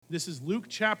This is Luke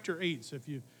chapter 8. So if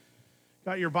you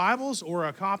got your Bibles or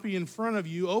a copy in front of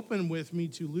you, open with me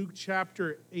to Luke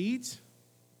chapter 8.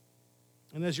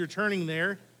 And as you're turning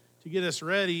there to get us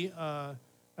ready,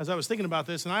 as I was thinking about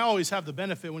this, and I always have the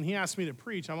benefit when he asks me to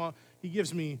preach, he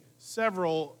gives me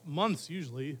several months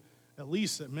usually, at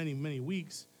least many, many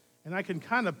weeks, and I can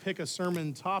kind of pick a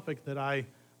sermon topic that I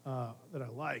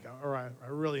like or I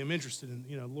really am interested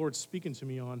in, Lord's speaking to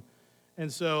me on.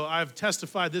 And so I've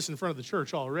testified this in front of the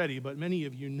church already, but many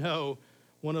of you know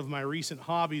one of my recent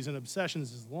hobbies and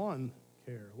obsessions is lawn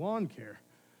care.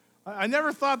 I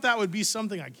never thought that would be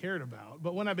something I cared about,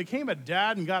 but when I became a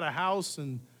dad and got a house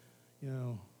and,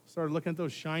 started looking at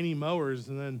those shiny mowers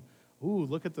and then,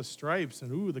 look at the stripes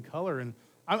and, the color. And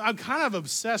I'm kind of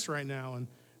obsessed right now. And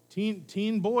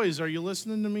teen boys, are you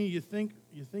listening to me? You think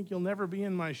you'll never be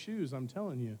in my shoes, I'm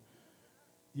telling you.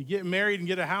 You get married and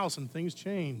get a house and things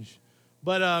change.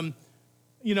 But,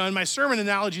 in my sermon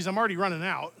analogies, I'm already running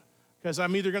out because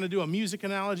I'm either going to do a music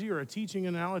analogy or a teaching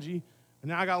analogy. And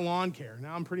now I got lawn care.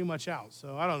 Now I'm pretty much out.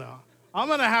 So I don't know. I'm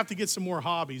going to have to get some more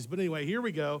hobbies. But anyway, here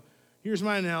we go. Here's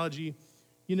my analogy.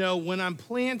 When I'm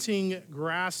planting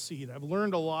grass seed, I've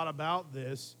learned a lot about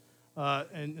this.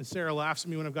 And Sarah laughs at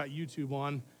me when I've got YouTube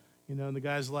on. And the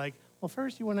guy's like, well,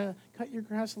 first you want to cut your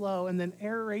grass low and then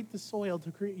aerate the soil to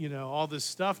create, all this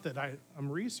stuff that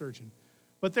I'm researching.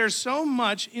 But there's so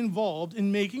much involved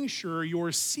in making sure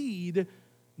your seed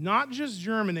not just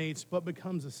germinates, but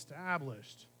becomes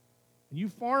established. And you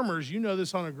farmers, you know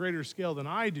this on a greater scale than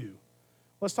I do.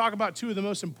 Let's talk about two of the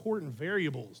most important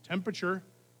variables, temperature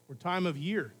or time of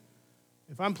year.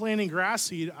 If I'm planting grass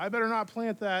seed, I better not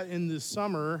plant that in the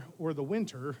summer or the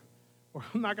winter, or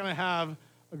I'm not going to have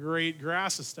a great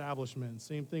grass establishment.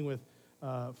 Same thing with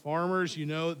farmers.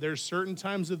 There's certain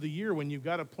times of the year when you've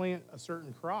got to plant a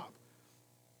certain crop.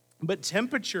 But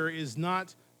temperature is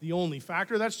not the only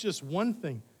factor. That's just one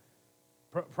thing.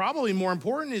 Probably more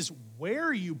important is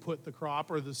where you put the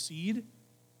crop or the seed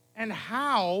and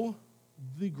how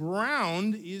the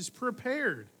ground is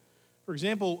prepared. For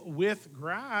example, with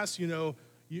grass,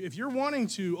 if you're wanting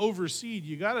to overseed,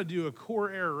 you got to do a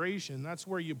core aeration. That's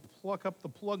where you pluck up the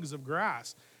plugs of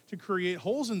grass to create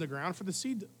holes in the ground for the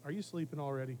seed. Are you sleeping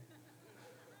already?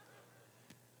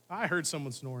 I heard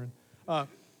someone snoring.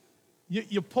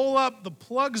 You pull up the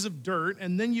plugs of dirt,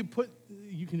 and then you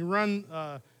can run,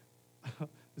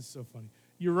 this is so funny.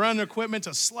 You run equipment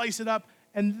to slice it up,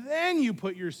 and then you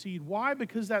put your seed. Why?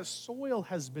 Because that soil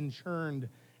has been churned,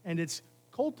 and it's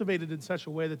cultivated in such a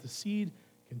way that the seed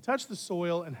can touch the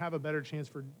soil and have a better chance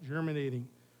for germinating.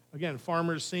 Again,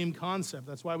 farmers, same concept.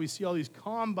 That's why we see all these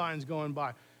combines going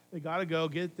by. They got to go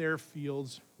get their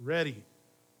fields ready.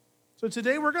 So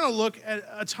today we're going to look at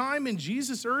a time in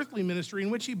Jesus' earthly ministry in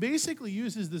which he basically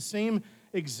uses the same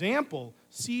example,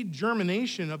 seed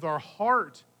germination of our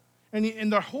heart.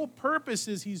 And the whole purpose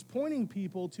is he's pointing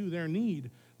people to their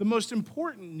need, the most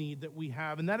important need that we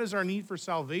have, and that is our need for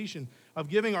salvation, of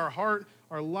giving our heart,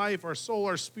 our life, our soul,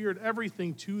 our spirit,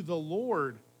 everything to the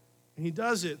Lord. And he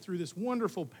does it through this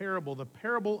wonderful parable, the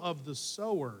parable of the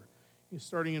sower. He's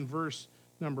starting in verse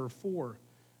number 4.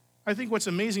 I think what's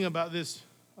amazing about this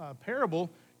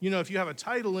parable, if you have a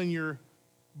title in your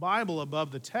Bible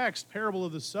above the text, Parable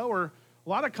of the Sower, a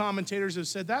lot of commentators have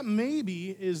said that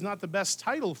maybe is not the best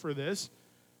title for this.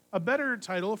 A better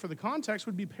title for the context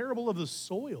would be Parable of the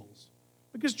Soils,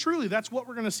 because truly that's what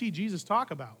we're going to see Jesus talk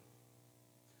about.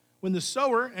 When the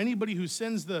sower, anybody who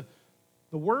sends the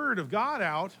word of God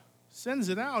out, sends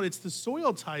it out, it's the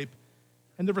soil type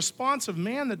and the response of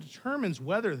man that determines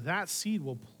whether that seed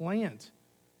will plant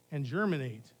and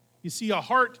germinate. You see, a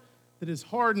heart that is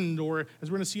hardened, or as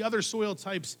we're going to see other soil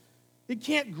types, it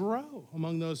can't grow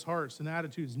among those hearts and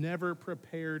attitudes never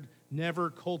prepared, never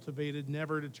cultivated,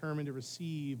 never determined to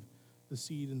receive the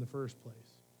seed in the first place.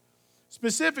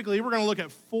 Specifically, we're going to look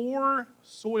at 4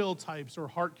 soil types or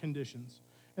heart conditions.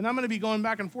 And I'm going to be going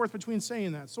back and forth between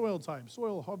saying that, soil type,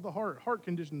 soil of the heart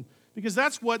condition, because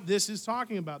that's what this is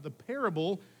talking about. The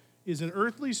parable is an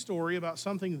earthly story about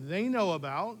something they know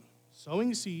about,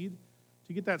 sowing seed,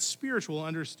 to get that spiritual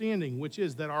understanding, which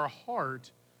is that our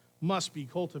heart must be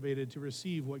cultivated to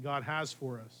receive what God has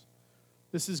for us.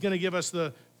 This is going to give us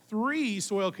the 3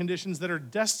 soil conditions that are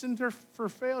destined for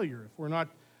failure. If we're not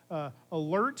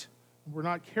alert, if we're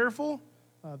not careful,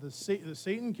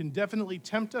 Satan can definitely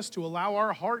tempt us to allow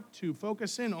our heart to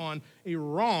focus in on a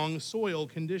wrong soil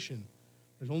condition.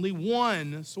 There's only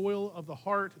one soil of the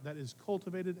heart that is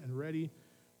cultivated and ready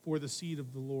for the seed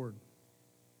of the Lord.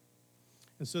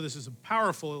 And so this is a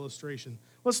powerful illustration.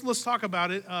 Let's talk about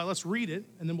it. Let's read it,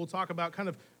 and then we'll talk about kind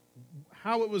of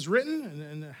how it was written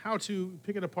and how to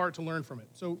pick it apart to learn from it.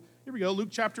 So Here we go, Luke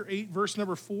chapter 8, verse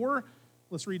number 4.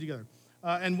 Let's read together.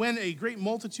 And when a great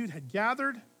multitude had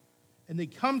gathered, and they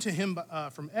come to him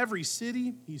from every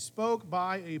city, he spoke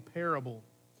by a parable.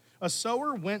 A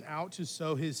sower went out to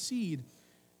sow his seed,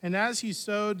 and as he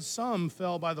sowed, some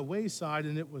fell by the wayside,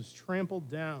 and it was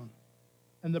trampled down,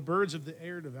 and the birds of the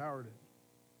air devoured it.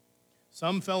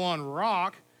 Some fell on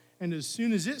rock, and as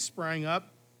soon as it sprang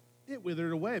up, it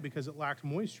withered away because it lacked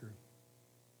moisture.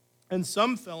 And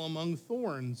some fell among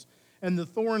thorns, and the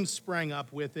thorns sprang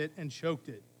up with it and choked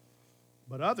it.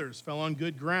 But others fell on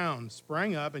good ground,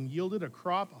 sprang up, and yielded a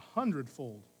crop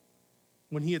 100-fold.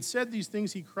 When he had said these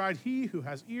things, he cried, "He who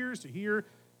has ears to hear,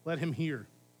 let him hear."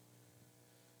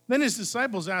 Then his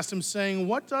disciples asked him, saying,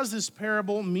 "What does this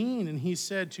parable mean?" And he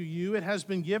said, "To you it has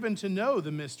been given to know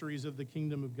the mysteries of the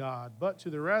kingdom of God, but to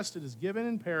the rest it is given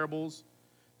in parables,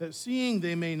 that seeing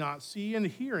they may not see, and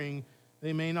hearing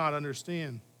they may not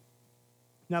understand."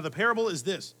 Now the parable is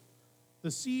this: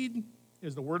 the seed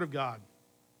is the word of God.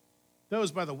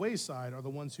 Those by the wayside are the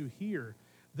ones who hear.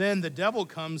 Then the devil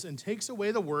comes and takes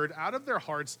away the word out of their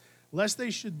hearts, lest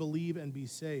they should believe and be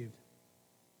saved.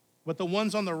 But the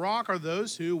ones on the rock are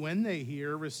those who, when they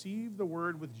hear, receive the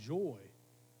word with joy.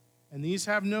 And these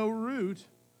have no root,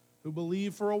 who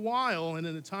believe for a while, and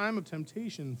in a time of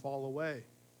temptation fall away.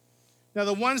 Now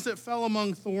the ones that fell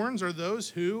among thorns are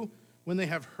those who, when they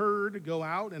have heard, go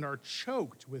out and are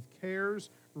choked with cares,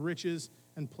 riches,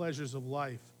 and pleasures of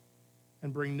life,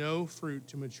 and bring no fruit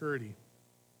to maturity.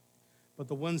 But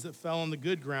the ones that fell on the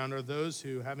good ground are those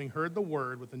who, having heard the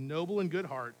word with a noble and good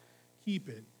heart, keep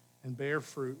it and bear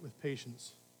fruit with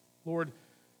patience. Lord,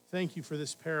 thank you for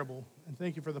this parable, and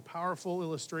thank you for the powerful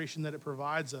illustration that it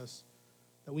provides us,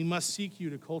 that we must seek you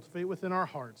to cultivate within our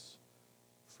hearts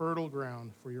fertile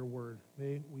ground for your word.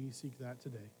 May we seek that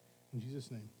today. In Jesus'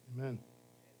 name, amen.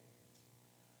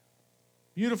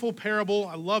 Beautiful parable.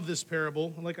 I love this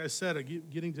parable. Like I said,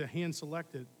 getting to hand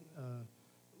select it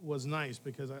was nice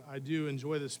because I do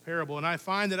enjoy this parable. And I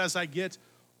find that as I get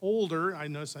older, I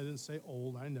notice I didn't say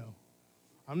old, I know.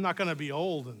 I'm not going to be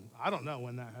old, and I don't know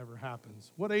when that ever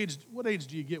happens. What age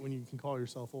do you get when you can call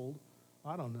yourself old?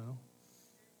 I don't know.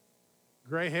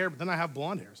 Gray hair, but then I have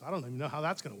blonde hair, so I don't even know how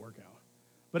that's going to work out.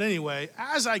 But anyway,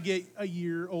 as I get a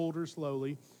year older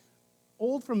slowly,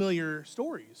 old familiar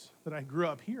stories that I grew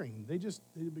up hearing, they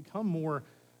become more,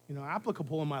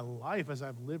 applicable in my life as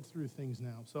I've lived through things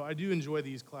now. So I do enjoy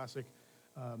these classic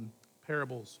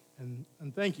parables. And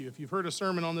thank you. If you've heard a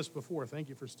sermon on this before, thank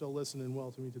you for still listening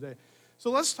well to me today. So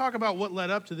let's talk about what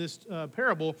led up to this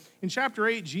parable. In chapter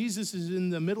 8, Jesus is in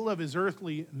the middle of his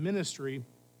earthly ministry.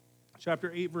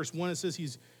 Chapter 8, verse 1, it says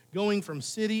he's going from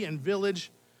city and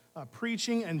village,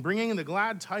 preaching and bringing the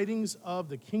glad tidings of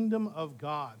the kingdom of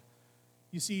God.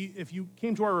 You see, if you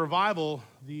came to our revival,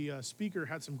 the speaker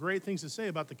had some great things to say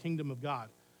about the kingdom of God.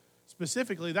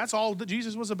 Specifically, that's all that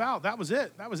Jesus was about. That was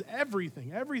it. That was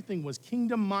everything. Everything was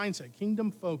kingdom mindset,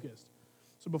 kingdom focused.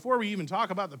 So before we even talk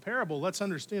about the parable, let's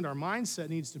understand our mindset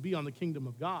needs to be on the kingdom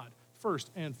of God first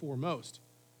and foremost.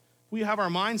 If we have our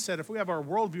mindset, if we have our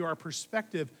worldview, our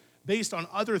perspective based on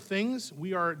other things,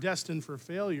 we are destined for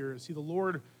failure. See, the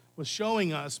Lord was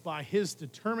showing us by his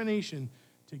determination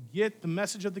to get the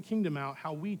message of the kingdom out,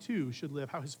 how we too should live,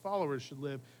 how his followers should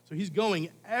live. So he's going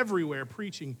everywhere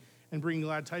preaching and bringing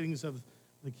glad tidings of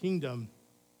the kingdom.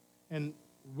 And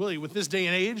really, with this day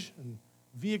and age, and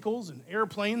vehicles and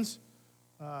airplanes,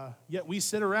 yet we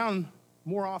sit around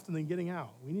more often than getting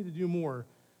out. We need to do more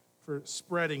for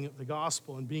spreading the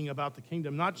gospel and being about the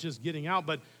kingdom, not just getting out,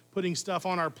 but putting stuff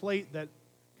on our plate that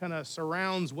kind of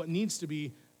surrounds what needs to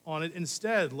be on it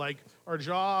instead, like our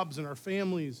jobs and our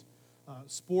families.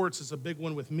 Sports is a big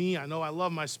one with me. I know I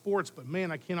love my sports, but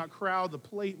man, I cannot crowd the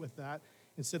plate with that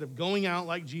instead of going out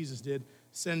like Jesus did,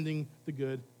 sending the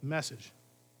good message.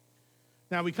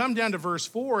 Now we come down to verse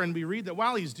 4 and we read that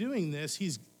while he's doing this,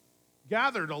 he's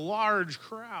gathered a large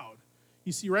crowd.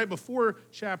 You see, right before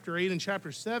chapter 8 and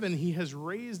chapter 7, he has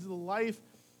raised the life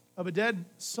of a dead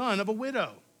son of a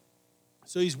widow.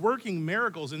 So he's working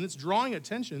miracles, and it's drawing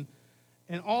attention,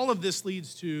 and all of this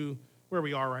leads to where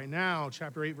we are right now,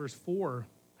 chapter 8, verse 4,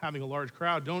 having a large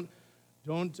crowd.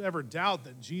 Don't ever doubt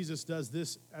that Jesus does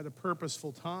this at a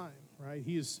purposeful time, right?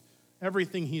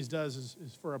 Everything he does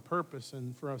is for a purpose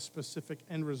and for a specific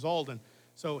end result. And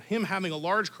so him having a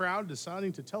large crowd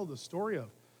deciding to tell the story of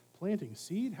planting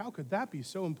seed, how could that be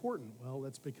so important? Well,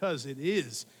 that's because it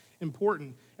is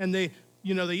important. And they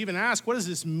even ask, what does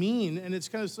this mean? And it's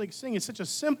kind of like saying it's such a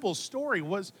simple story.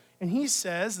 And he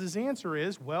says, his answer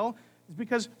is, well, it's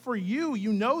because for you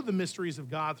know the mysteries of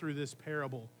God through this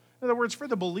parable. In other words, for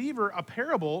the believer, a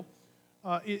parable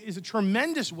is a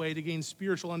tremendous way to gain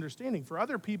spiritual understanding. For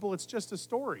other people, it's just a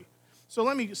story. So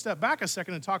let me step back a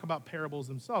second and talk about parables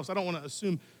themselves. I don't want to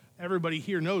assume everybody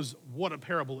here knows what a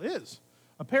parable is.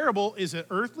 A parable is an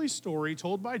earthly story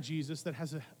told by Jesus that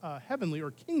has a heavenly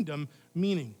or kingdom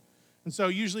meaning. And so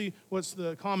usually what's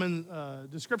the common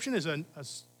description is a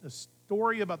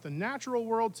story about the natural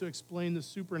world to explain the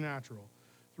supernatural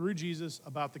through Jesus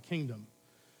about the kingdom.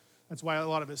 That's why a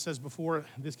lot of it says before,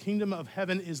 this kingdom of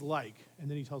heaven is like, and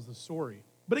then he tells the story.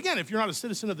 But again, if you're not a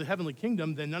citizen of the heavenly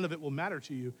kingdom, then none of it will matter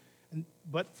to you.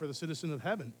 But for the citizen of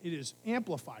heaven, it is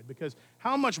amplified, because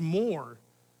how much more,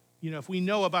 if we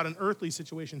know about an earthly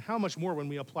situation, how much more when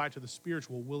we apply to the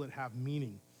spiritual will it have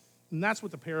meaning? And that's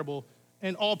what the parable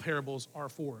and all parables are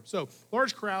for. So,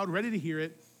 large crowd, ready to hear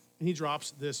it, and he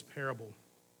drops this parable.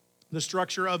 The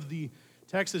structure of the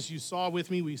text, as you saw with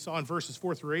me, we saw in verses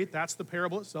 4 through 8, that's the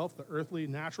parable itself, the earthly,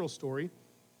 natural story.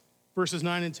 Verses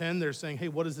 9 and 10, they're saying, hey,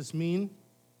 what does this mean?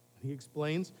 He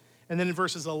explains. And then in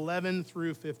verses 11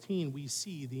 through 15, we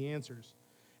see the answers.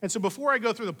 And so before I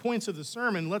go through the points of the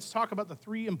sermon, let's talk about the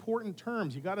three important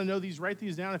terms. You got to know these, write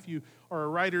these down if you are a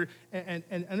writer, and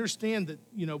understand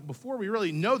that, before we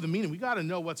really know the meaning, we got to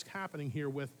know what's happening here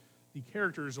with the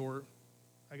characters, or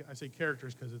I say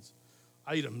characters because it's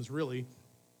items, really.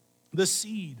 The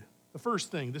seed, the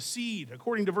first thing, the seed,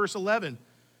 according to verse 11.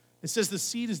 It says the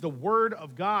seed is the word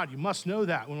of God. You must know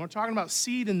that. When we're talking about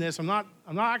seed in this, I'm not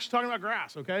actually talking about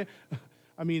grass, okay?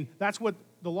 I mean, that's what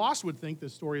the lost would think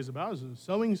this story is about, is a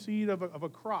sowing seed of a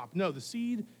crop. No, the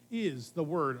seed is the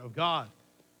word of God.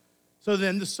 So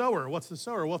then the sower, what's the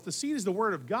sower? Well, if the seed is the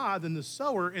word of God, then the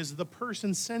sower is the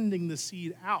person sending the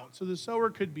seed out. So the sower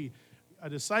could be a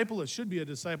disciple. It should be a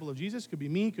disciple of Jesus. Could be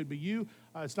me, could be you.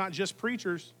 It's not just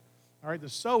preachers. All right, the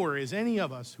sower is any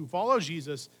of us who follow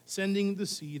Jesus sending the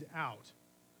seed out.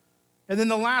 And then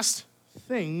the last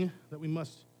thing that we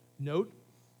must note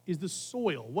is the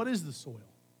soil. What is the soil?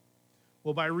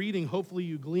 Well, by reading, hopefully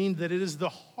you gleaned that it is the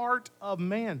heart of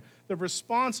man, the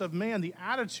response of man, the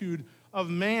attitude of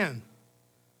man.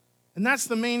 And that's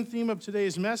the main theme of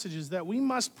today's message, is that we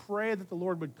must pray that the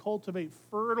Lord would cultivate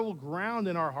fertile ground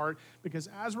in our heart, because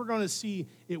as we're going to see,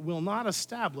 it will not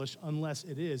establish unless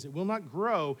it is. It will not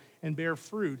grow and bear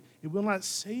fruit. It will not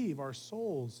save our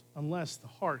souls unless the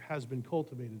heart has been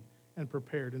cultivated and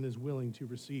prepared and is willing to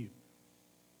receive.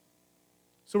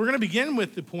 So we're going to begin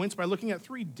with the points by looking at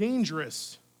three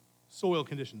dangerous soil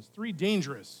conditions, three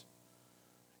dangerous.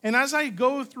 And as I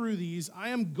go through these, I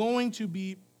am going to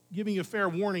be giving you a fair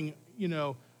warning,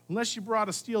 unless you brought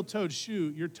a steel-toed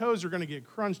shoe, your toes are going to get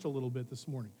crunched a little bit this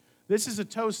morning. This is a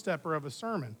toe stepper of a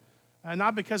sermon.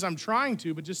 Not because I'm trying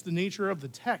to, but just the nature of the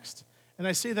text. And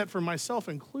I say that for myself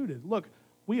included. Look,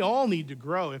 we all need to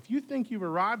grow. If you think you've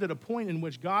arrived at a point in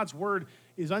which God's word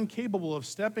is incapable of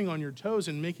stepping on your toes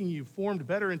and making you formed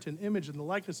better into an image and the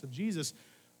likeness of Jesus,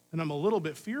 then I'm a little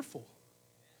bit fearful.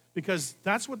 Because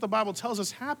that's what the Bible tells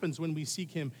us happens when we seek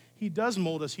him. He does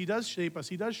mold us, he does shape us,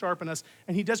 he does sharpen us,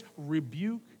 and he does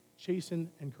rebuke, chasten,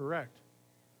 and correct.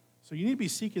 So you need to be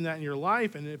seeking that in your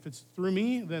life, and if it's through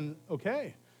me, then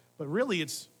okay. But really,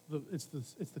 it's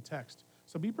the text.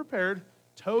 So be prepared.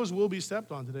 Toes will be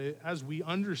stepped on today as we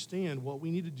understand what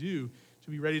we need to do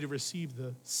to be ready to receive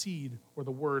the seed or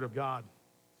the word of God.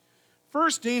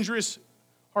 First dangerous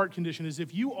heart condition is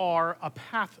if you are a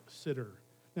path sitter.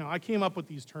 Now, I came up with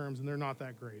these terms, and they're not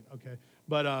that great, okay?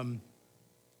 But,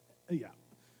 yeah,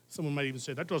 someone might even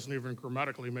say, that doesn't even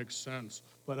grammatically make sense.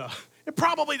 But it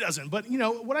probably doesn't. But,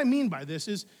 what I mean by this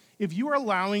is if you are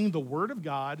allowing the word of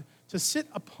God to sit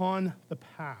upon the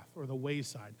path or the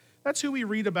wayside. That's who we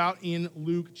read about in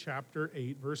Luke chapter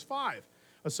 8, verse 5.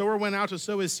 A sower went out to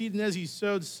sow his seed, and as he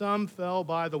sowed, some fell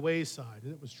by the wayside,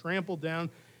 and it was trampled down,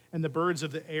 and the birds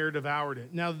of the air devoured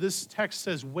it. Now, this text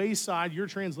says wayside. Your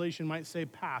translation might say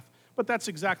path, but that's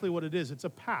exactly what it is. It's a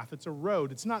path. It's a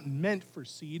road. It's not meant for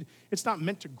seed. It's not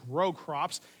meant to grow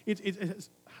crops. It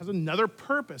has another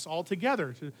purpose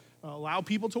altogether, to allow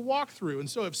people to walk through. And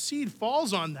so if seed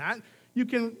falls on that, you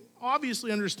can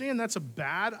obviously understand that's a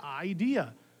bad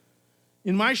idea.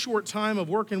 In my short time of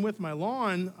working with my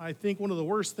lawn, I think one of the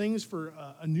worst things for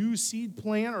a new seed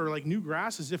plant or like new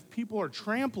grass is if people are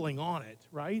trampling on it,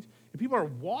 right? If people are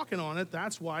walking on it,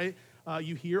 that's why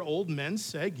you hear old men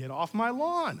say, get off my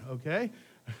lawn, okay?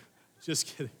 Just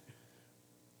kidding.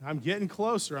 I'm getting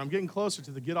closer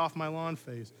to the get off my lawn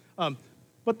phase.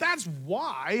 But that's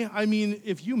why,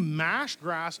 if you mash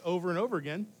grass over and over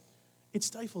again, it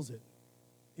stifles it.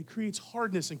 It creates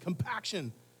hardness and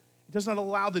compaction. It does not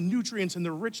allow the nutrients and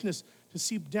the richness to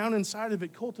seep down inside of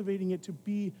it, cultivating it to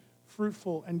be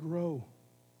fruitful and grow.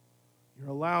 You're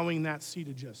allowing that seed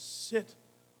to just sit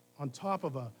on top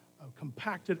of a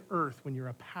compacted earth when you're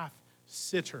a path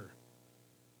sitter.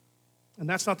 And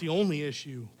that's not the only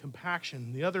issue,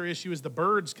 compaction. The other issue is the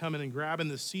birds coming and grabbing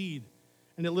the seed.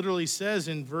 And it literally says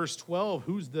in verse 12,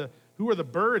 who are the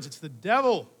birds? It's the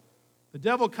devil. The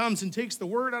devil comes and takes the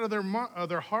word out of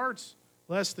their hearts,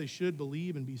 lest they should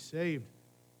believe and be saved.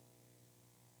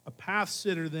 A path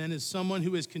sitter, then, is someone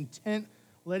who is content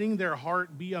letting their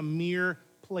heart be a mere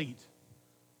plate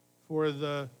for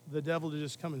the devil to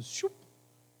just come and shoop.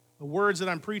 The words that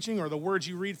I'm preaching or the words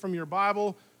you read from your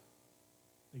Bible,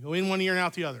 they go in one ear and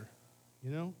out the other.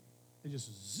 You know? They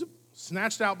just zip,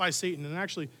 snatched out by Satan. And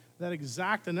actually, that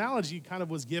exact analogy kind of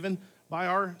was given by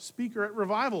our speaker at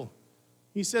Revival.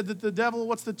 He said that the devil,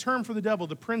 what's the term for the devil?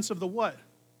 The prince of the what?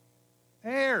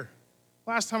 Air.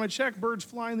 Last time I checked, birds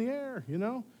fly in the air, you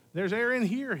know? There's air in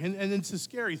here, and it's a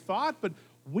scary thought, but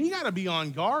we got to be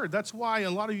on guard. That's why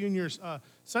a lot of you in your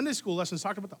Sunday school lessons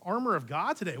talked about the armor of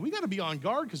God today. We got to be on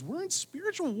guard because we're in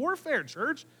spiritual warfare,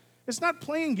 church. It's not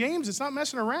playing games. It's not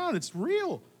messing around. It's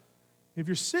real. If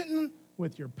you're sitting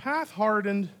with your path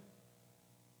hardened,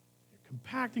 you're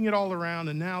compacting it all around,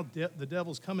 and now the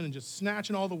devil's coming and just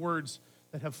snatching all the words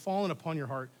that have fallen upon your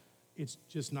heart, it's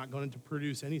just not going to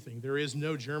produce anything. There is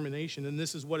no germination, and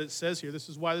this is what it says here. This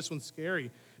is why this one's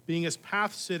scary. Being a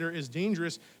path sitter is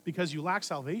dangerous because you lack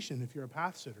salvation if you're a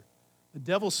path sitter. The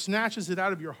devil snatches it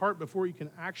out of your heart before you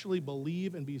can actually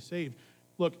believe and be saved.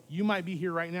 Look, you might be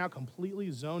here right now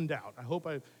completely zoned out. I hope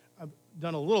I've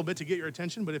done a little bit to get your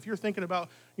attention, but if you're thinking about,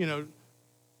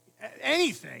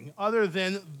 anything other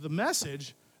than the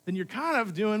message, then you're kind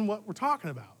of doing what we're talking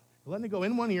about. You're letting it go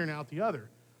in one ear and out the other.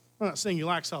 I'm not saying you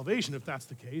lack salvation if that's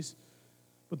the case,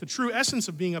 but the true essence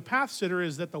of being a path sitter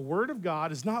is that the word of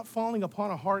God is not falling upon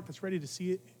a heart that's ready to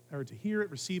see it or to hear it,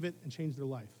 receive it, and change their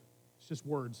life. It's just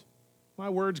words. My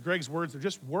words, Greg's words, they're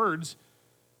just words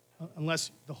unless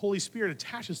the Holy Spirit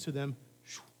attaches to them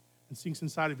and sinks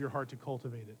inside of your heart to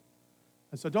cultivate it.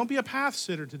 And so don't be a path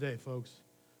sitter today, folks.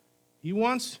 He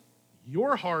wants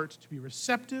your heart to be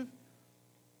receptive.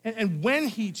 And when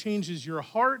he changes your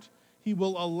heart, he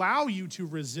will allow you to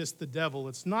resist the devil.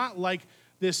 It's not like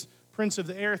this prince of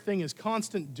the air thing is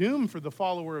constant doom for the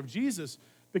follower of Jesus.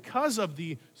 Because of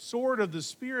the sword of the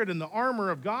Spirit and the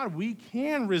armor of God, we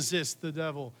can resist the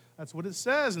devil. That's what it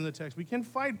says in the text. We can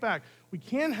fight back. We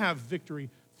can have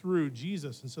victory through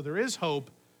Jesus. And so there is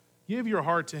hope. Give your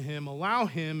heart to him. Allow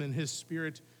him and his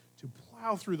Spirit to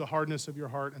plow through the hardness of your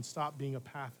heart and stop being a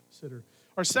path sitter.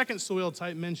 Our second soil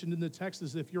type mentioned in the text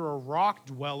is if you're a rock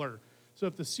dweller. So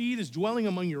if the seed is dwelling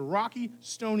among your rocky,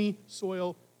 stony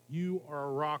soil, you are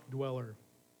a rock dweller.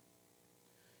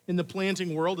 In the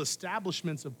planting world,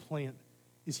 establishments of plant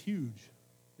is huge.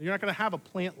 You're not going to have a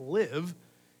plant live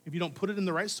if you don't put it in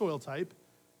the right soil type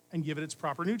and give it its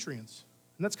proper nutrients.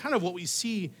 And that's kind of what we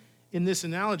see in this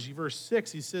analogy. Verse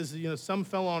 6, he says, some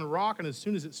fell on rock, and as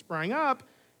soon as it sprang up,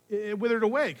 it withered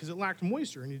away because it lacked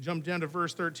moisture. And you jump down to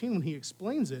verse 13 when he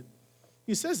explains it.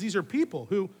 He says these are people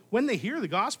who, when they hear the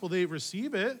gospel, they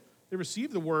receive it. They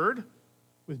receive the word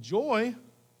with joy,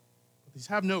 but these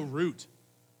have no root.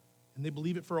 And they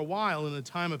believe it for a while. In the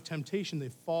time of temptation, they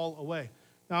fall away.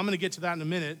 Now, I'm going to get to that in a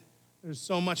minute. There's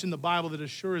so much in the Bible that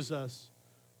assures us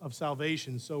of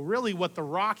salvation. So really what the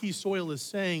rocky soil is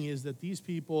saying is that these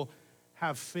people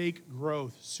have fake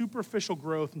growth, superficial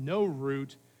growth, no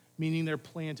root, meaning their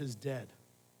plant is dead.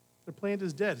 Their plant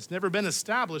is dead. It's never been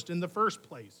established in the first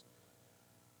place.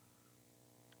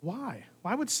 Why?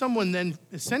 Why would someone then,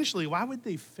 essentially, why would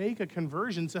they fake a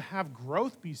conversion to have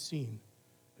growth be seen?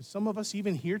 Because some of us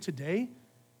even here today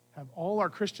have all our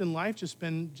Christian life just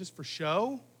been just for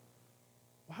show.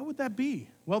 Why would that be?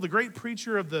 Well, the great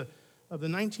preacher of the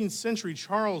 19th century,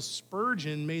 Charles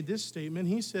Spurgeon, made this statement.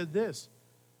 He said this.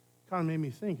 It kind of made me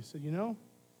think. He said,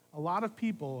 a lot of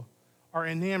people are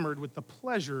enamored with the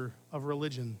pleasure of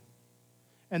religion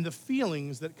and the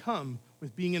feelings that come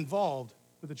with being involved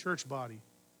with the church body.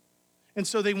 And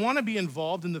so they want to be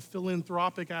involved in the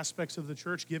philanthropic aspects of the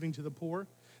church, giving to the poor.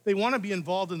 They want to be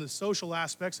involved in the social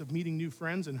aspects of meeting new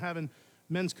friends and having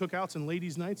men's cookouts and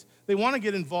ladies' nights. They want to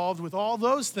get involved with all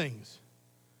those things.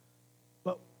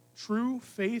 But true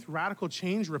faith, radical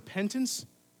change, repentance,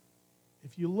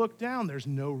 if you look down, there's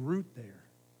no root there.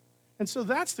 And so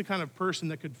that's the kind of person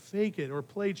that could fake it or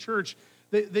play church.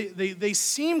 They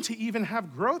seem to even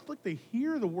have growth. Look, they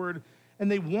hear the word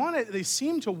and they want it. They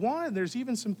seem to want it. There's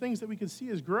even some things that we can see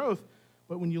as growth.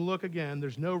 But when you look again,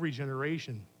 there's no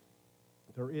regeneration.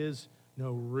 There is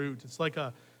no root. It's like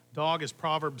a dog, as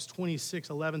Proverbs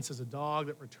 26:11 says, a dog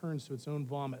that returns to its own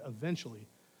vomit. Eventually,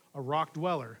 a rock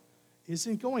dweller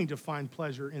isn't going to find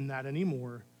pleasure in that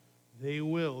anymore. They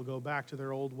will go back to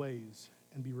their old ways.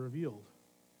 and be revealed.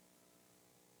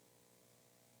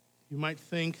 You might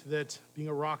think that being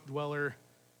a rock dweller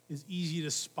is easy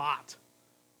to spot.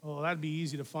 Oh, that'd be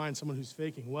easy to find someone who's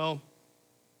faking. Well,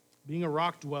 being a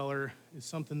rock dweller is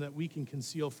something that we can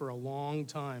conceal for a long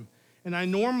time. And I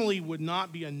normally would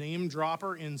not be a name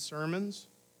dropper in sermons,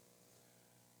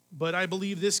 but I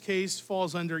believe this case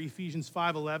falls under Ephesians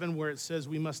 5:11, where it says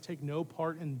we must take no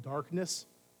part in darkness,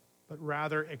 but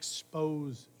rather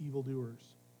expose evildoers.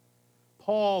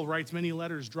 Paul writes many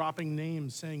letters dropping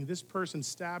names, saying, this person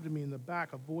stabbed me in the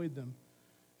back, avoid them.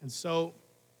 And so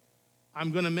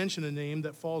I'm going to mention a name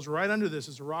that falls right under this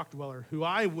as a rock dweller, who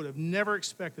I would have never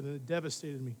expected, and it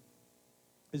devastated me.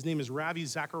 His name is Ravi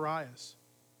Zacharias.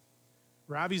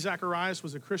 Ravi Zacharias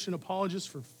was a Christian apologist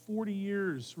for 40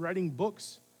 years, writing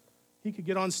books. He could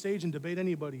get on stage and debate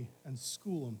anybody and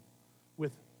school them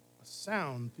with a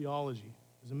sound theology.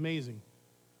 It was amazing.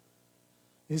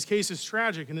 His case is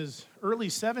tragic. In his early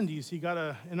 70s, he got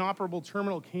an inoperable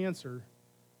terminal cancer,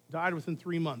 died within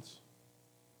 3 months.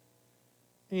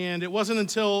 And it wasn't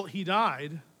until he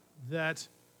died that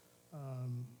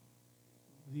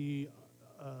the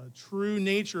true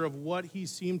nature of what he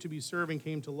seemed to be serving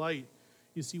came to light.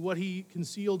 You see, what he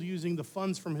concealed using the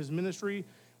funds from his ministry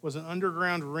was an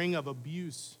underground ring of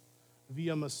abuse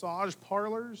via massage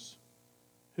parlors,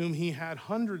 whom he had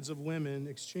hundreds of women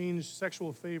exchange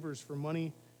sexual favors for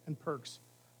money and perks.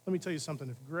 Let me tell you something.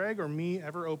 If Greg or me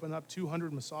ever open up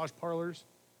 200 massage parlors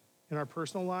in our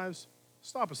personal lives,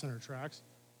 stop us in our tracks.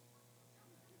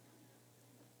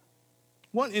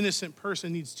 One innocent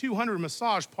person needs 200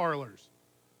 massage parlors.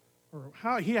 Or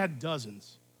how he had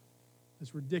dozens.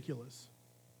 It's ridiculous.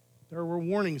 There were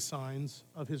warning signs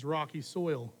of his rocky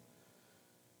soil.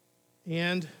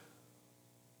 And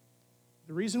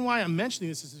the reason why I'm mentioning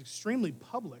this is extremely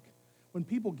public. When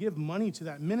people give money to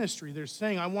that ministry, they're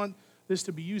saying, I want this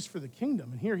to be used for the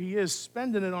kingdom. And here he is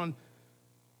spending it on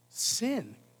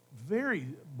sin, very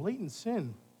blatant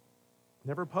sin.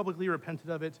 Never publicly repented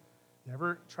of it,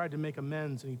 never tried to make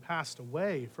amends, and he passed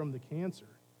away from the cancer.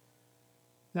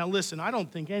 Now listen, I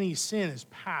don't think any sin is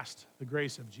past the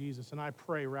grace of Jesus, and I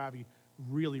pray Ravi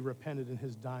really repented in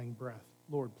his dying breath.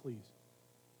 Lord, please.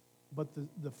 But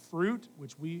the fruit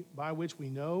by which we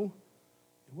know,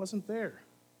 it wasn't there.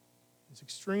 It's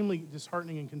extremely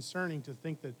disheartening and concerning to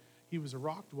think that he was a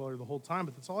rock dweller the whole time,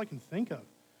 but that's all I can think of.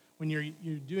 When you're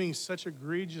doing such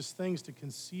egregious things to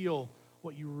conceal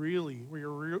where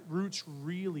your roots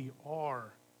really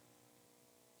are.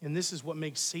 And this is what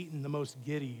makes Satan the most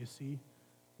giddy, you see.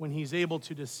 When he's able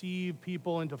to deceive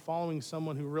people into following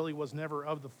someone who really was never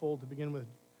of the fold to begin with.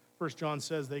 1 John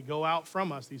says they go out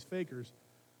from us, these fakers,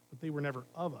 but they were never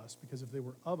of us, because if they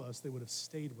were of us, they would have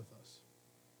stayed with us.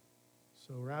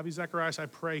 So Ravi Zacharias, I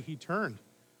pray he turned,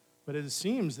 but it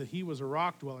seems that he was a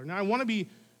rock dweller. Now I want to be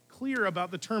clear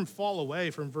about the term fall away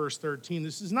from verse 13.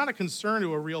 This is not a concern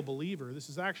to a real believer. This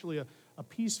is actually a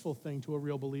peaceful thing to a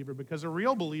real believer, because a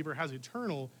real believer has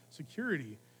eternal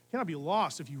security. Cannot be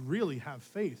lost if you really have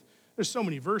faith. There's so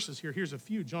many verses here. Here's a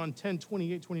few. John 10,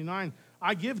 28, 29.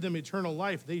 I give them eternal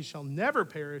life. They shall never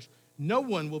perish. No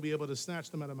one will be able to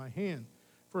snatch them out of my hand.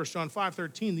 1 John 5,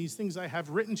 13. These things I have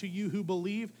written to you who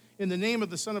believe in the name of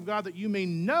the Son of God, that you may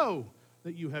know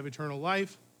that you have eternal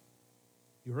life.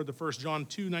 You heard the 1 John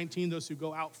 2, 19. Those who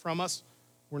go out from us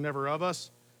were never of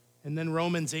us. And then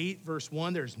Romans 8, verse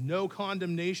 1. There's no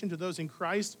condemnation to those in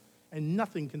Christ, and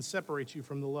nothing can separate you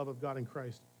from the love of God in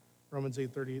Christ. Romans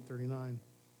 8, 38, 39.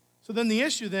 So then the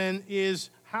issue then is,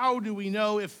 how do we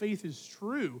know if faith is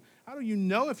true? How do you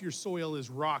know if your soil is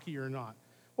rocky or not?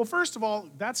 Well, first of all,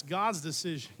 that's God's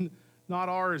decision, not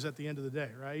ours at the end of the day,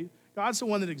 right? God's the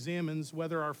one that examines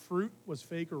whether our fruit was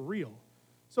fake or real.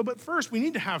 But first, we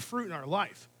need to have fruit in our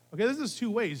life. Okay, this is two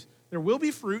ways. There will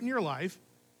be fruit in your life,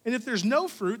 and if there's no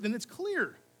fruit, then it's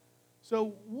clear.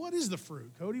 So what is the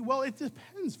fruit, Cody? Well, it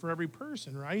depends for every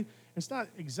person, right? It's not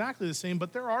exactly the same,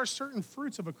 but there are certain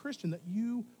fruits of a Christian that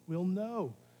you will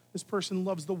know. This person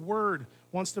loves the word,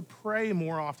 wants to pray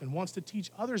more often, wants to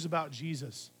teach others about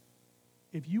Jesus.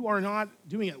 If you are not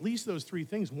doing at least those three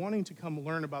things, wanting to come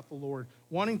learn about the Lord,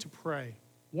 wanting to pray,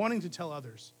 wanting to tell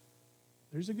others,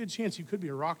 there's a good chance you could be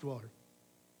a rock dweller,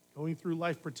 going through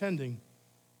life pretending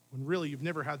when really you've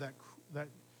never had that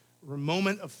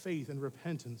moment of faith and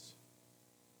repentance.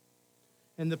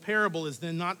 And the parable is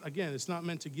then not, again, it's not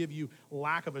meant to give you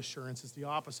lack of assurance. It's the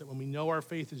opposite. When we know our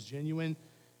faith is genuine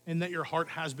and that your heart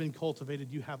has been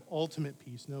cultivated, you have ultimate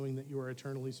peace, knowing that you are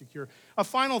eternally secure. A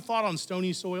final thought on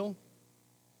stony soil.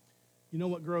 You know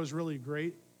what grows really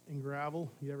great in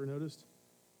gravel? You ever noticed?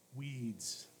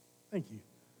 Weeds. Thank you.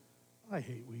 I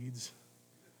hate weeds.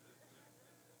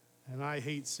 And I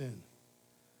hate sin.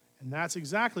 And that's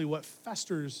exactly what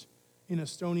festers in a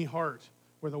stony heart.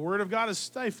 Where the word of God is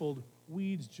stifled,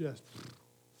 weeds just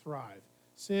thrive.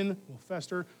 Sin will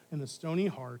fester in a stony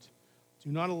heart.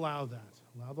 Do not allow that.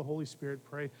 Allow the Holy Spirit,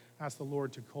 pray, ask the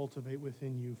Lord to cultivate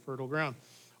within you fertile ground.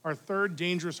 Our third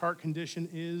dangerous heart condition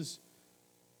is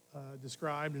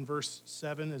described in verse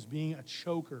 7 as being a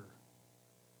choker.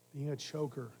 Being a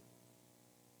choker.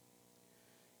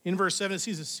 In verse 7, it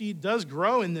sees a seed does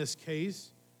grow in this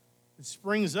case. It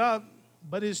springs up,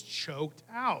 but is choked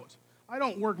out. I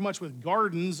don't work much with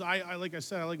gardens. I like I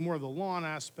said, I like more of the lawn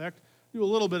aspect. Do a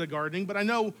little bit of gardening, but I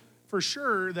know for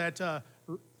sure that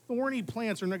thorny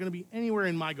plants are not going to be anywhere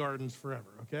in my gardens forever,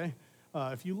 okay?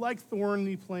 If you like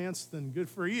thorny plants, then good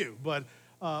for you. But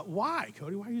why,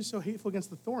 Cody? Why are you so hateful against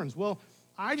the thorns? Well,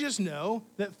 I just know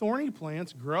that thorny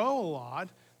plants grow a lot.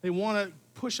 They want to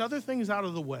push other things out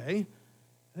of the way.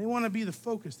 And they want to be the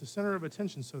focus, the center of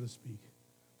attention, so to speak.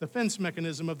 The fence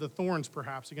mechanism of the thorns,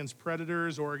 perhaps, against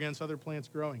predators or against other plants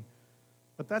growing.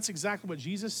 But that's exactly what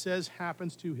Jesus says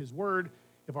happens to his word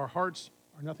if our hearts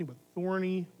are nothing but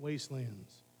thorny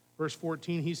wastelands. Verse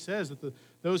 14, he says that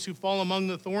those who fall among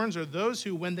the thorns are those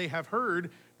who, when they have heard,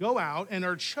 go out and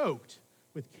are choked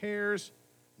with cares,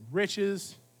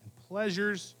 riches, and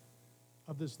pleasures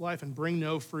of this life and bring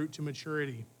no fruit to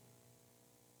maturity.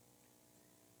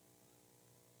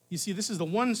 You see, this is the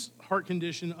one heart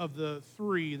condition of the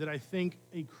three that I think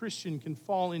a Christian can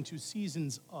fall into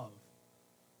seasons of.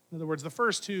 In other words, the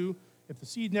first two, if the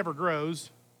seed never grows,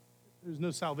 there's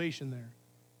no salvation there.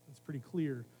 That's pretty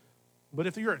clear. But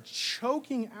if you're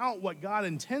choking out what God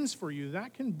intends for you,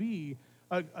 that can be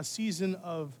a season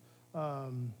of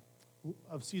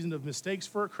mistakes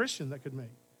for a Christian that could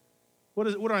make. What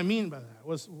do I mean by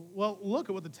that? Well, look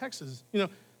at what the text says. You know,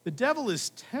 the devil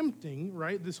is tempting,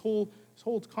 right? This whole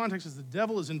context is the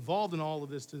devil is involved in all of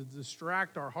this to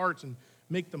distract our hearts and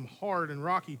make them hard and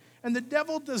rocky. And the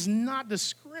devil does not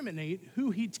discriminate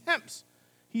who he tempts.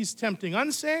 He's tempting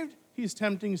unsaved, he's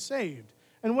tempting saved.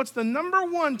 And what's the number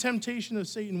one temptation of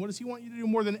Satan? What does he want you to do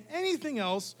more than anything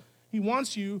else? He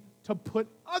wants you to put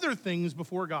other things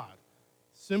before God.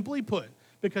 Simply put,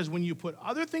 because when you put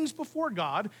other things before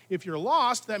God, if you're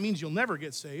lost, that means you'll never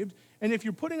get saved. And if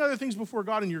you're putting other things before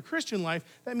God in your Christian life,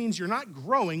 that means you're not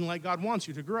growing like God wants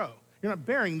you to grow. You're not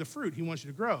bearing the fruit he wants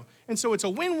you to grow. And so it's a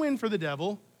win-win for the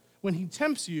devil when he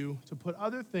tempts you to put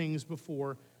other things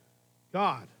before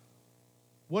God.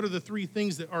 What are the three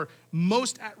things that are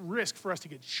most at risk for us to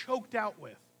get choked out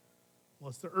with? Well,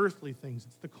 it's the earthly things.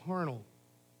 It's the carnal.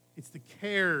 It's the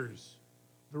cares,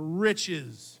 the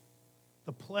riches,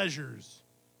 the pleasures.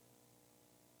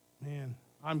 Man,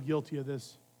 I'm guilty of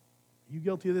this. Are you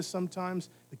guilty of this sometimes?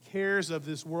 The cares of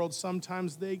this world,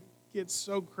 sometimes they get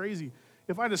so crazy.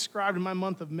 If I described my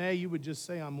month of May, you would just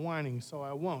say I'm whining, so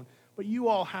I won't. But you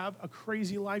all have a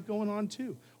crazy life going on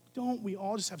too. Don't we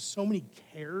all just have so many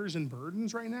cares and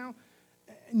burdens right now?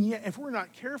 And yet, if we're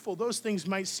not careful, those things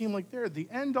might seem like they're the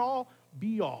end-all,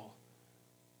 be-all.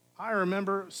 I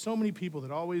remember so many people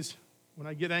that always, when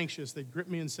I get anxious, they grip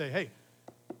me and say, hey,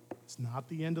 it's not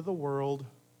the end of the world.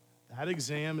 That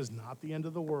exam is not the end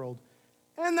of the world.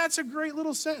 And that's a great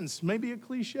little sentence, maybe a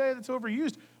cliche that's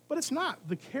overused, but it's not.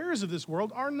 The cares of this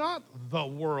world are not the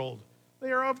world.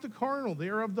 They are of the carnal. They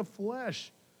are of the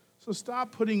flesh. So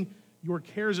stop putting your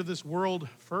cares of this world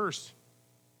first.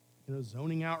 You know,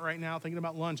 zoning out right now, thinking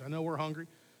about lunch. I know we're hungry,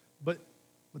 but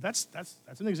that's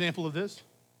an example of this.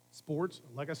 Sports,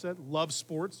 like I said, love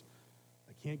sports.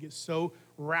 I can't get so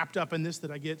wrapped up in this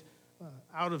that I get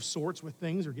out of sorts with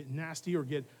things or get nasty or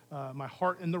get my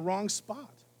heart in the wrong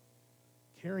spot.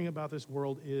 Caring about this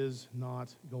world is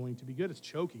not going to be good. It's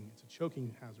choking. It's a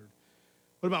choking hazard.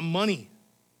 What about money?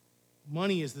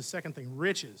 Money is the second thing.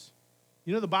 Riches.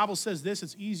 You know, the Bible says this,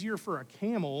 it's easier for a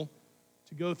camel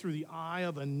to go through the eye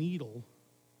of a needle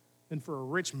than for a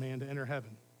rich man to enter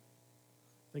heaven.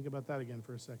 Think about that again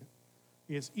for a second.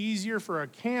 It's easier for a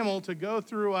camel to go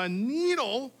through a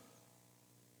needle,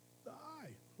 the eye,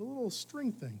 the little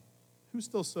string thing. Who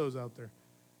still sews out there?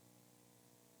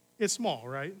 It's small,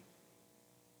 right?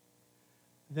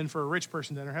 Than for a rich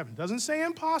person to enter heaven. Doesn't say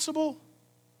impossible.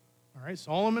 All right,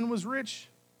 Solomon was rich.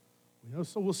 We know,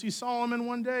 so we'll see Solomon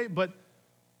one day, but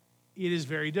it is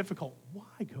very difficult.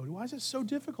 Why, Cody? Why is it so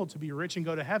difficult to be rich and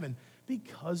go to heaven?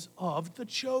 Because of the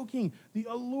choking, the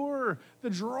allure, the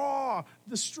draw,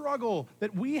 the struggle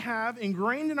that we have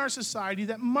ingrained in our society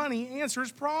that money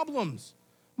answers problems.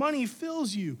 Money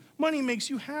fills you. Money makes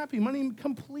you happy. Money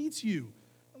completes you.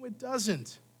 No, it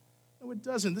doesn't. No, it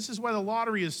doesn't. This is why the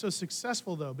lottery is so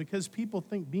successful, though, because people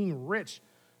think being rich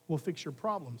will fix your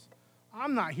problems.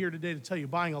 I'm not here today to tell you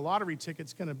buying a lottery ticket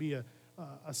is going to be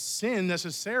a sin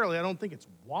necessarily. I don't think it's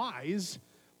wise.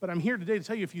 But I'm here today to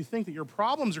tell you, if you think that your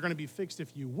problems are going to be fixed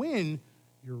if you win,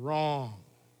 you're wrong.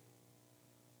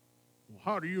 Well,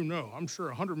 how do you know? I'm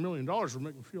sure $100 million would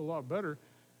make me feel a lot better.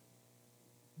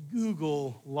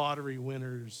 Google lottery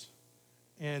winners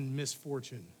and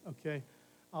misfortune, okay?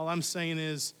 All I'm saying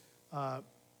is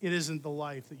it isn't the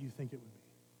life that you think it would be.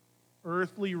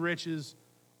 Earthly riches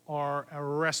are a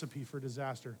recipe for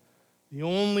disaster. The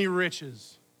only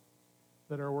riches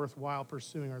that are worthwhile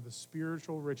pursuing are the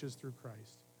spiritual riches through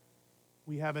Christ.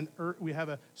 We have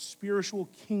a spiritual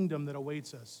kingdom that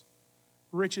awaits us.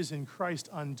 Riches in Christ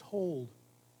untold.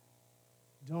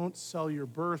 Don't sell your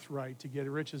birthright to get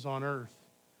riches on earth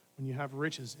when you have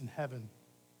riches in heaven.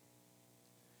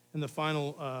 And the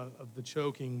final of the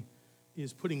choking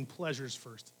is putting pleasures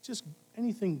first. Just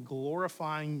anything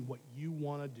glorifying what you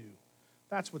want to do.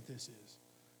 That's what this is.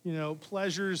 You know,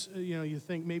 pleasures, you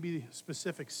think maybe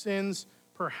specific sins,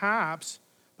 perhaps,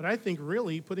 but I think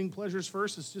really putting pleasures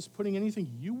first is just putting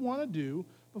anything you want to do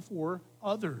before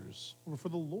others or for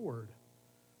the Lord.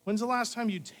 When's the last time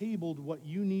you tabled what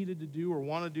you needed to do or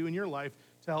want to do in your life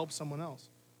to help someone else?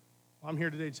 Well, I'm here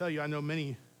today to tell you I know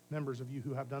many members of you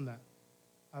who have done that.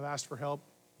 I've asked for help,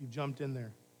 you've jumped in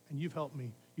there, and you've helped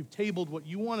me. You've tabled what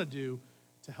you want to do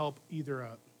to help either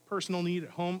a personal need at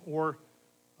home or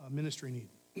a ministry need.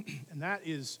 And that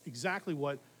is exactly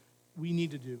what we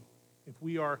need to do. If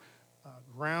we are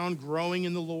growing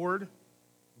in the Lord,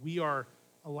 we are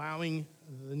allowing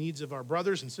the needs of our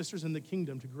brothers and sisters in the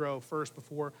kingdom to grow first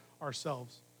before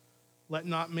ourselves. Let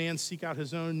not man seek out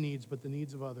his own needs, but the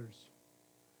needs of others.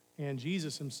 And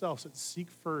Jesus himself said, seek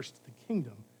first the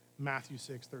kingdom, Matthew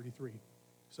 6:33.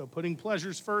 So putting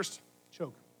pleasures first,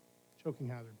 choking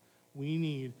hazard. We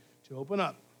need to open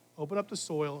up the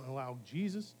soil and allow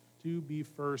Jesus to be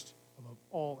first above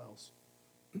all else.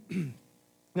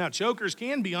 Now, chokers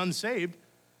can be unsaved.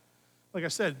 Like I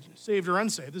said, saved or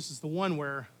unsaved. This is the one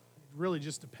where it really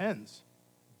just depends.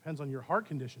 It depends on your heart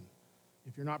condition.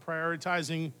 If you're not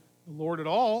prioritizing the Lord at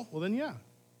all, well then, yeah,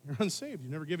 you're unsaved.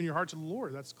 You've never given your heart to the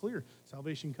Lord. That's clear.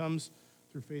 Salvation comes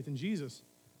through faith in Jesus.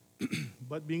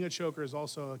 But being a choker is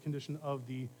also a condition of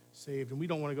the saved, and we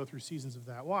don't want to go through seasons of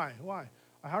that. Why?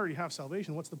 I already have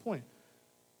salvation. What's the point?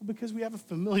 Well, because we have a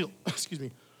familial,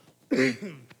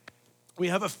 we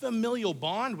have a familial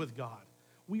bond with God.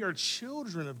 We are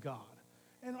children of God.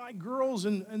 And my girls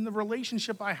and the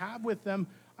relationship I have with them,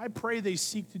 I pray they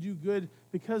seek to do good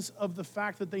because of the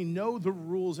fact that they know the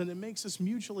rules, and it makes us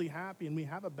mutually happy, and we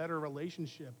have a better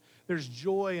relationship. There's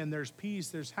joy, and there's peace,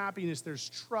 there's happiness, there's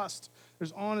trust,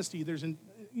 there's honesty,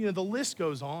 the list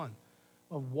goes on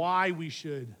of why we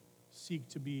should seek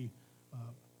to be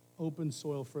open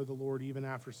soil for the Lord even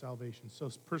after salvation. So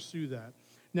pursue that.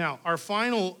 Now, our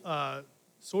final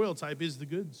soil type is the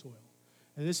good soil.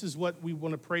 And this is what we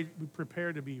want to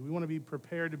prepare to be. We want to be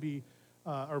prepared to be,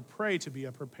 or pray to be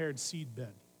a prepared seed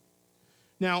bed.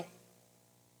 Now,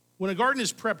 when a garden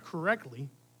is prepped correctly,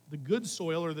 the good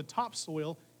soil or the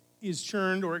topsoil is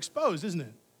churned or exposed, isn't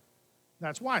it?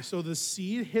 That's why. So the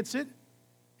seed hits it,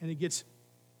 and it gets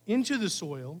into the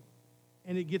soil,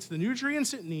 and it gets the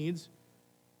nutrients it needs.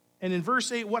 And in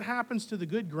verse 8, what happens to the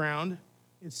good ground?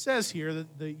 It says here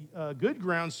that the good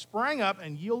ground sprang up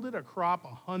and yielded a crop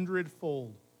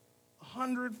 100-fold.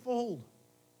 100-fold.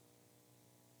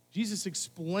 Jesus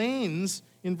explains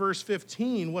in verse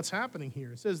 15 what's happening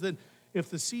here. It says that if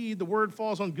the seed, the word,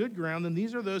 falls on good ground, then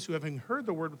these are those who, having heard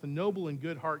the word with a noble and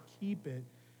good heart, keep it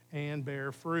and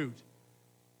bear fruit.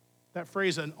 That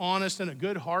phrase, an honest and a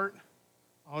good heart,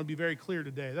 I want to be very clear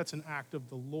today. That's an act of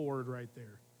the Lord right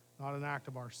there, not an act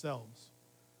of ourselves.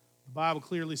 The Bible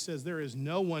clearly says there is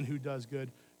no one who does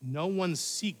good. No one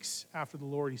seeks after the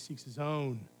Lord. He seeks his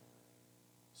own.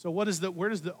 So where does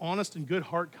the honest and good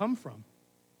heart come from?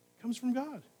 It comes from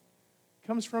God. It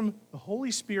comes from the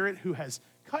Holy Spirit who has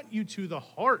cut you to the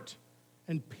heart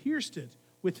and pierced it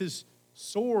with his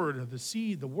sword, the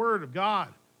seed, the word of God.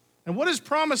 And what is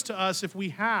promised to us if we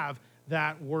have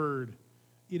that word?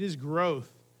 It is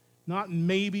growth. Not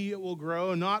maybe it will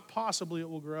grow, not possibly it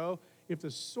will grow. If the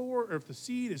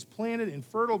seed is planted in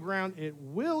fertile ground, it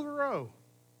will grow.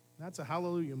 That's a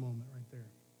hallelujah moment right there.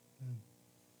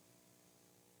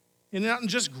 And not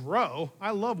just grow.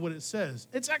 I love what it says.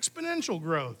 It's exponential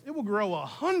growth. It will grow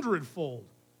 100-fold.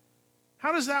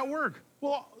 How does that work?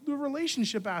 Well, the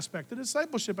relationship aspect, the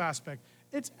discipleship aspect,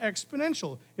 it's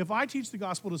exponential. If I teach the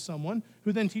gospel to someone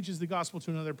who then teaches the gospel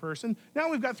to another person, now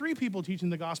we've got 3 people teaching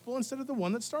the gospel instead of the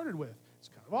one that started with. It's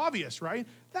kind of obvious, right?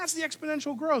 That's the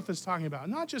exponential growth it's talking about.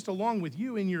 Not just along with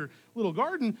you in your little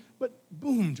garden, but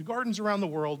boom, to gardens around the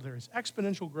world, there is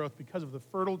exponential growth because of the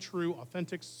fertile, true,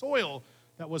 authentic soil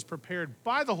that was prepared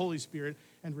by the Holy Spirit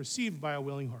and received by a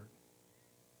willing heart.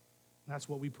 That's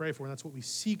what we pray for, and that's what we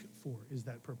seek for, is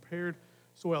that prepared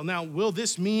soil. Now, will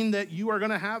this mean that you are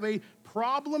going to have a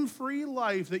problem-free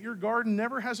life, that your garden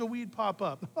never has a weed pop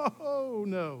up? Oh,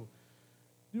 no.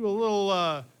 Do a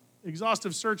little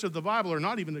exhaustive search of the Bible, or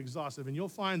not even exhaustive, and you'll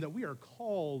find that we are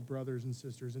called, brothers and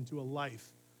sisters, into a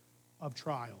life of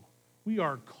trial. We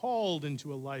are called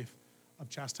into a life of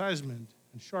chastisement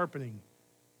and sharpening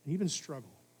and even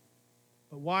struggle.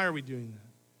 But why are we doing that?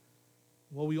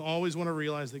 Well, we always want to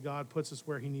realize that God puts us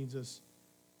where he needs us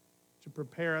to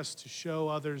prepare us to show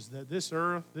others that this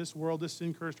earth, this world, this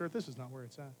sin-cursed earth, this is not where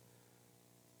it's at.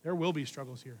 There will be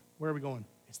struggles here. Where are we going?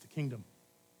 It's the kingdom.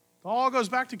 It all goes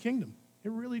back to kingdom.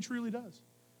 It really, truly does.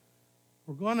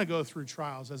 We're going to go through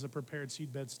trials as a prepared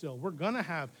seedbed still. We're going to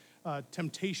have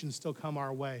temptations still come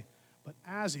our way. But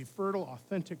as a fertile,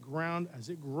 authentic ground, as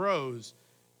it grows,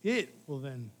 it will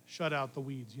then shut out the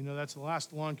weeds. You know, that's the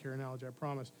last lawn care analogy, I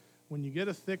promise. When you get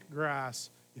a thick grass,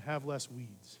 you have less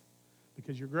weeds.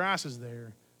 Because your grass is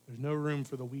there, there's no room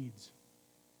for the weeds.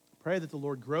 Pray that the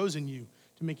Lord grows in you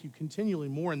to make you continually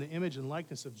more in the image and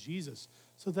likeness of Jesus,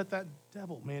 so that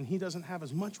devil, man, he doesn't have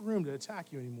as much room to attack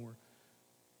you anymore.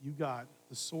 You got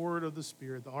the sword of the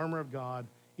Spirit, the armor of God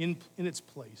in its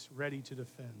place, ready to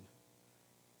defend.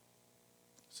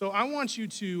 So I want you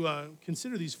to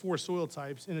consider these 4 soil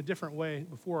types in a different way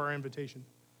before our invitation.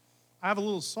 I have a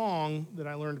little song that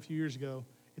I learned a few years ago.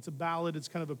 It's a ballad. It's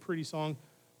kind of a pretty song.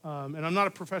 And I'm not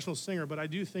a professional singer, but I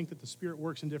do think that the Spirit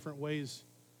works in different ways.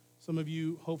 Some of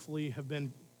you hopefully have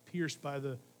been pierced by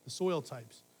the soil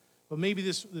types. But maybe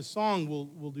this song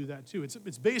will do that too.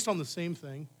 It's based on the same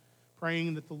thing,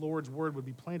 praying that the Lord's word would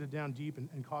be planted down deep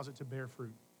and cause it to bear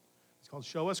fruit. It's called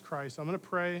Show Us Christ. I'm going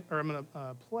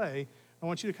to play. I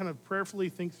want you to kind of prayerfully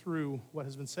think through what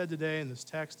has been said today in this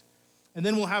text. And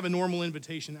then we'll have a normal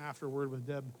invitation afterward with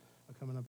Deb coming up.